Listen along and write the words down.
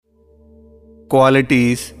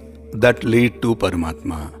qualities that lead to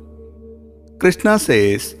Paramatma. Krishna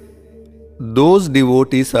says, "Those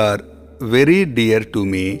devotees are very dear to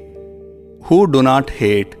me who do not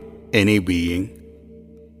hate any being,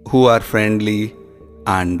 who are friendly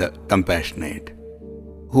and compassionate,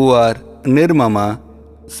 who are nir-mama,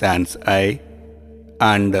 sans I,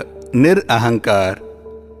 and nir-ahankaar,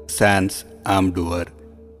 sans I am doer,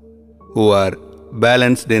 who are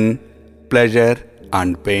balanced in pleasure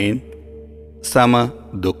and pain,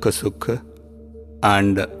 sama-dukh-sukh,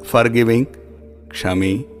 and forgiving,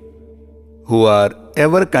 kshami, who are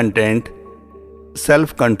ever content,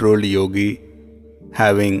 self-controlled yogi,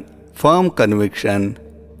 having firm conviction,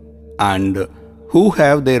 and who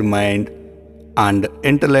have their mind and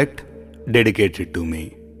intellect dedicated to me."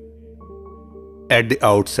 At the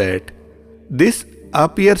outset, this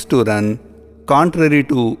appears to run contrary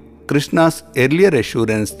to Krishna's earlier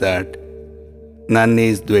assurance that none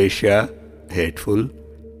is dweshya, hateful,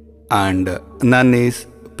 and none is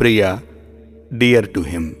priya, dear to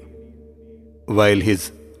him. While his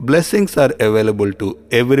blessings are available to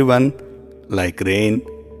everyone like rain,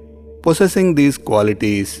 possessing these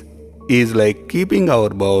qualities is like keeping our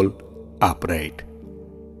bowl upright.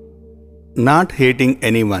 Not hating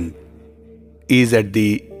anyone is at the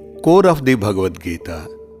core of the Bhagavad Gita.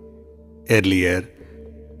 Earlier,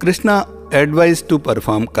 Krishna advised to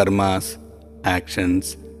perform karmas, actions,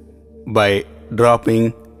 by dropping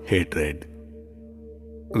hatred.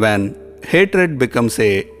 When hatred becomes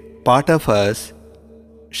a part of us,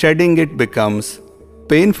 shedding it becomes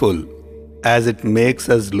painful as it makes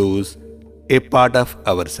us lose a part of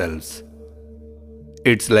ourselves.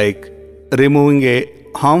 It's like removing a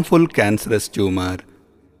harmful cancerous tumor,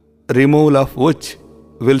 removal of which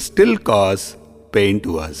will still cause pain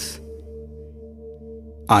to us.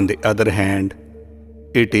 On the other hand,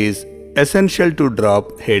 it is essential to drop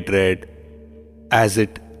hatred as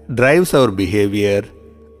it drives our behavior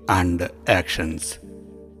and actions.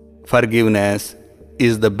 Forgiveness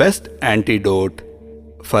is the best antidote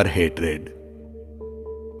for hatred.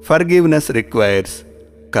 Forgiveness requires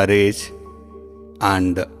courage,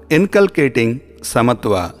 and inculcating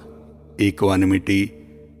Samatva, equanimity,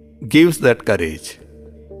 gives that courage.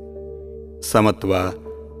 Samatva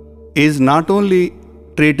is not only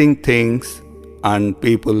treating things and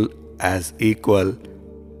people as equal,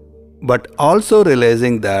 but also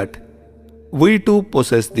realizing that we too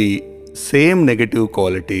possess the same negative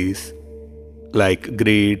qualities like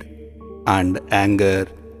greed and anger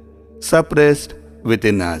suppressed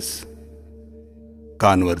within us.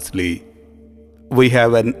 Conversely, we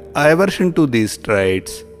have an aversion to these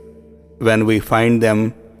traits when we find them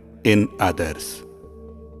in others.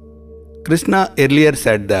 Krishna earlier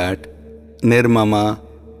said that nir-mama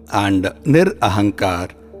and nir-ahankaar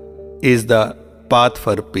is the path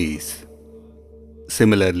for peace.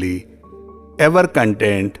 Similarly, ever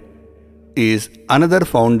content is another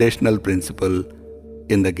foundational principle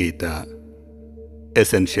in the Gita.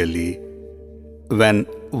 Essentially, when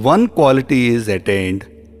one quality is attained,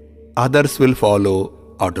 others will follow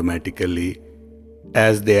automatically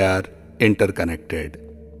as they are interconnected.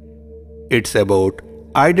 It's about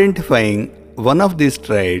identifying one of these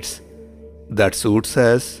traits that suits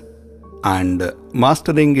us and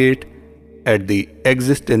mastering it at the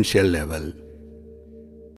existential level.